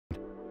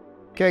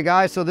Okay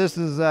guys, so this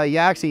is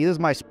Yaxie. This is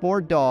my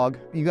sport dog.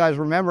 You guys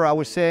remember I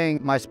was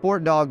saying my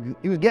sport dog,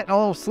 he was getting a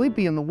little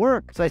sleepy in the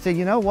work. So I said,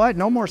 you know what?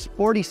 No more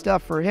sporty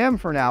stuff for him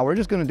for now. We're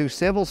just gonna do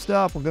civil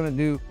stuff. We're gonna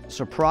do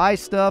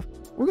surprise stuff.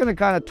 We're gonna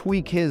kind of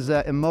tweak his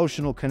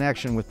emotional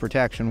connection with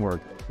protection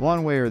work,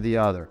 one way or the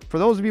other. For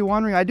those of you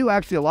wondering, I do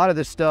actually a lot of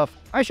this stuff.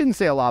 I shouldn't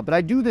say a lot, but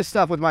I do this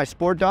stuff with my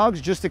sport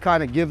dogs just to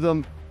kind of give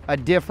them a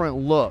different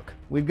look.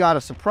 We've got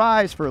a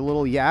surprise for a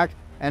little Yak,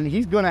 and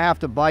he's gonna have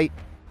to bite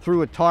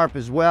through a tarp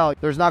as well.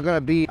 There's not gonna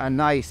be a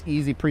nice,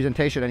 easy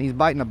presentation, and he's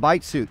biting a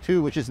bite suit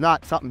too, which is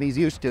not something he's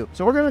used to.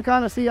 So we're gonna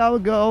kind of see how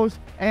it goes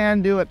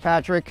and do it,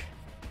 Patrick.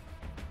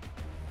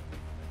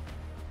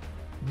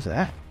 Who's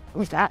that?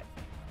 Who's that?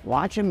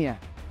 Watch him, yeah.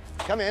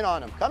 Come in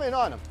on him, come in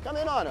on him, come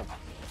in on him.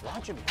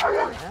 Watch him,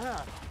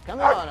 yeah,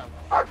 come in on him.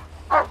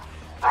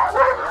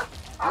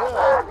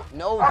 Good,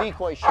 no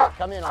decoy shit,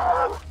 come in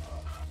on him.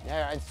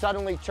 Yeah, and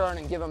suddenly turn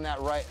and give him that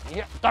right.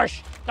 Yeah,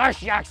 dash,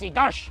 Yaxie,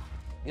 dash.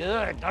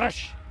 Good,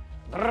 dash.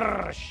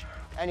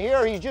 And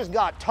here he's just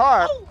got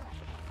tarp.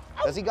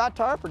 Does he got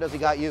tarp or does he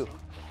got you?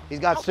 He's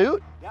got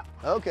suit? Yeah.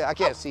 Okay, I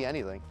can't see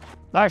anything.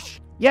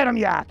 Dash, get him,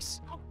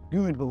 Yaks.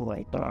 Good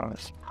boy,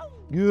 dash.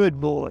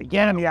 Good boy,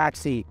 get him,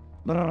 Yaxie.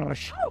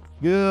 Dash.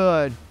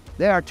 Good.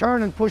 There,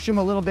 turn and push him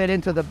a little bit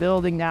into the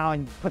building now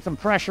and put some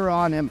pressure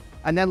on him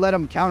and then let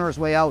him counter his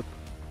way out.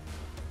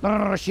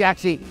 Dash,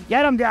 Yaxie.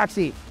 Get him,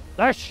 Yaxie.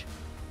 Dash.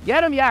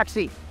 Get him,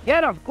 Yaxie.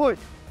 Get him, good.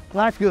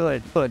 That's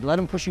good. Good. Let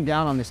him push you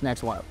down on this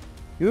next one.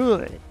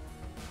 Good.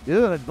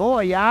 Good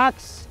boy,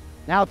 Yaks.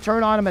 Now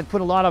turn on him and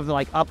put a lot of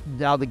like up,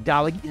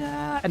 down,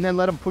 yeah, and then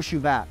let him push you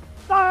back.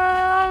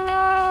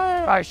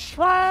 That's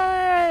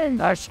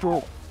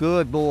true.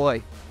 Good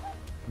boy.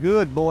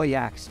 Good boy,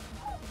 Yaks.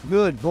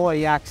 Good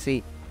boy,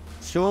 Yaxie.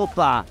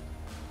 Super.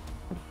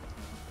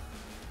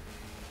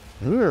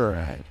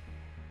 Good.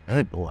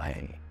 Good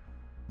boy.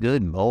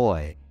 Good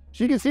boy.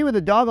 So you can see with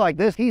a dog like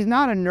this, he's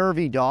not a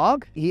nervy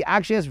dog. He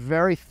actually has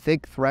very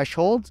thick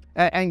thresholds.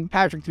 And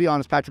Patrick, to be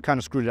honest, Patrick kind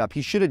of screwed it up.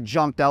 He should have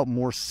jumped out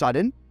more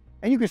sudden.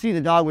 And you can see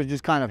the dog was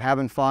just kind of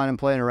having fun and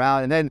playing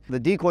around. And then the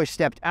decoy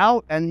stepped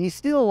out and he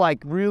still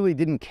like really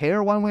didn't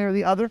care one way or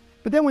the other.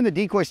 But then when the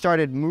decoy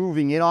started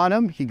moving in on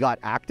him, he got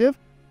active.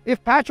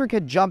 If Patrick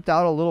had jumped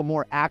out a little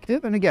more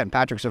active, and again,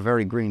 Patrick's a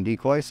very green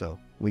decoy, so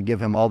we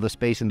give him all the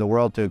space in the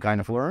world to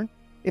kind of learn.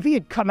 If he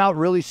had come out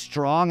really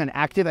strong and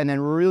active and then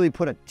really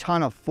put a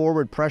ton of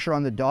forward pressure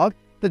on the dog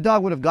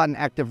would have gotten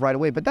active right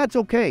away. But that's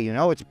okay, you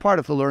know, it's part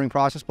of the learning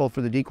process, both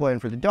for the decoy and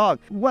for the dog.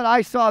 What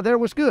I saw there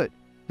was good.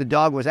 The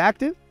dog was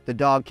active. The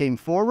dog came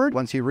forward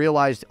once he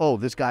realized, oh,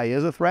 this guy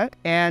is a threat.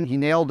 And he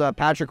nailed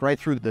Patrick right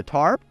through the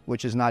tarp,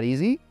 which is not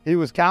easy. He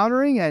was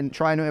countering and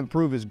trying to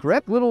improve his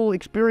grip. Little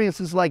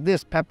experiences like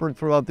this peppered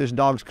throughout this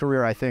dog's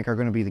career, I think, are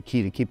going to be the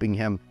key to keeping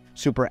him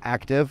super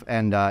active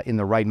and in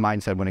the right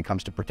mindset when it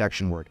comes to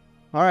protection work.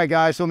 All right,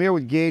 guys, so I'm here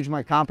with Gage,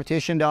 my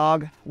competition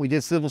dog. We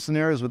did civil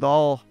scenarios with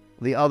all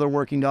the other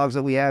working dogs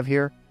that we have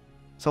here.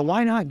 So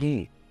why not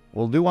Gage?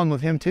 We'll do one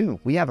with him too.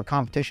 We have a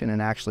competition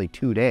in actually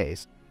 2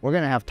 days. We're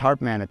gonna have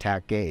Tarpman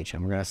attack Gage,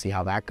 and we're gonna see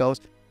how that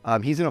goes.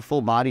 He's in a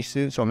full body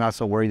suit, so I'm not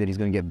so worried that he's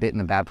gonna get bit in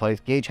a bad place.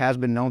 Gage has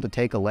been known to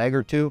take a leg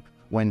or two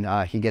when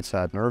he gets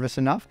nervous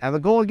enough. And the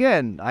goal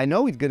again, I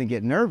know he's gonna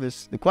get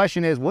nervous. The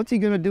question is, what's he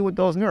gonna do with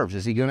those nerves?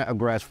 Is he gonna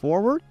aggress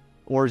forward?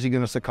 Or is he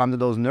going to succumb to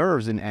those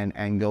nerves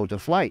and go to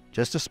flight?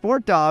 Just a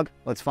sport dog.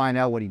 Let's find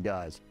out what he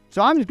does.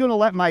 So I'm just going to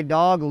let my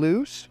dog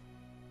loose.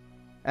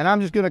 And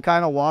I'm just going to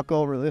kind of walk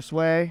over this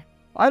way.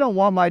 I don't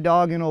want my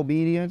dog in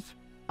obedience.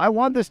 I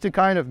want this to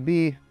kind of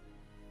be...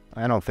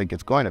 I don't think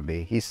it's going to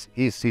be.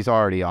 He's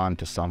already on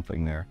to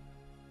something there.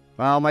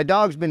 Well, my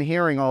dog's been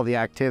hearing all the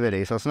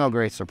activity, so it's no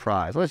great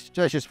surprise. That's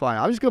just fine.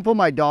 I'm just going to put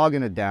my dog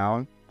in a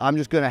down. I'm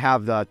just going to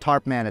have the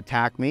Tarpman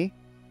attack me.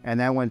 And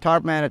then when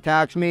Tarpman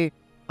attacks me,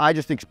 I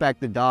just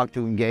expect the dog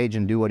to engage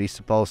and do what he's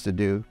supposed to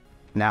do.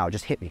 Now,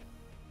 just hit me.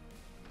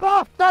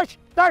 Oh, Darsh!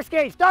 Darsh,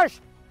 Gage!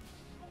 Darsh!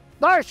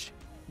 Darsh!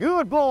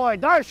 Good boy,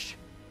 Darsh!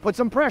 Put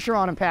some pressure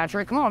on him,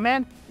 Patrick. Come on,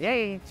 man.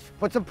 Yay!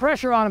 Put some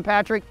pressure on him,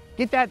 Patrick.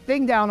 Get that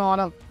thing down on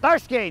him.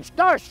 Darsh, Gage!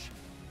 Darsh!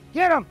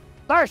 Get him!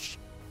 Darsh!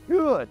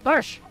 Good,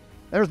 Darsh!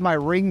 There's my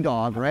ring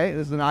dog, right?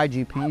 This is an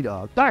IGP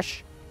dog.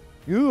 Darsh!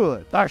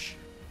 Good, Darsh!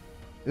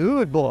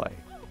 Good boy.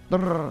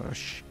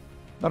 Darsh!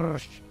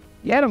 Darsh!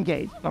 Get him,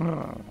 Gage!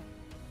 Darsh.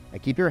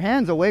 And keep your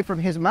hands away from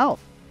his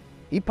mouth.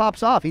 He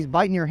pops off. He's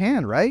biting your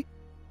hand, right?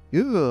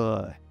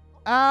 Good.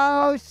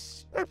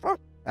 Ouch.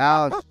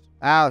 Ouch.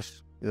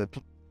 Ouch. Good.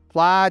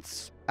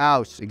 Plots.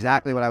 Ouch.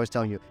 Exactly what I was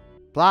telling you.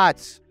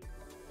 Plots.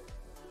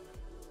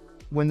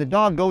 When the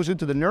dog goes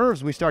into the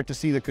nerves, we start to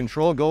see the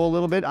control go a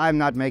little bit. I'm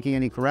not making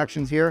any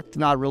corrections here. It's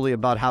not really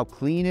about how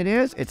clean it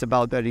is. It's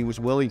about that he was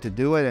willing to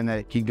do it and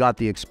that he got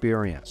the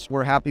experience.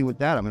 We're happy with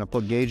that. I'm going to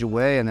put Gage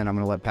away and then I'm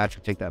going to let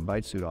Patrick take that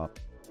bite suit off.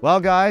 Well,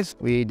 guys,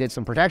 we did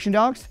some protection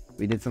dogs,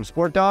 we did some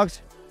sport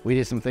dogs, we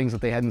did some things that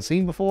they hadn't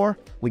seen before.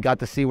 We got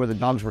to see where the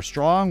dogs were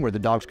strong, where the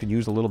dogs could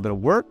use a little bit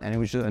of work, and it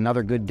was just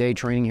another good day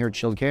training here at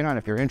Shield Canine.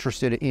 If you're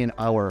interested in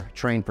our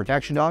trained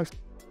protection dogs,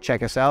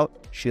 check us out,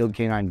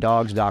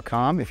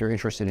 shieldk9dogs.com, if you're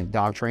interested in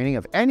dog training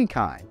of any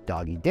kind,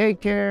 doggy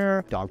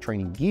daycare, dog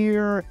training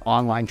gear,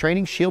 online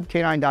training,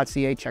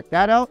 shieldk9.ca, check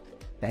that out.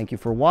 Thank you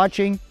for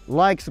watching.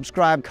 Like,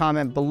 subscribe,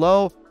 comment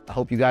below. I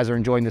hope you guys are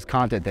enjoying this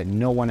content that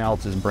no one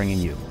else is bringing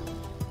you.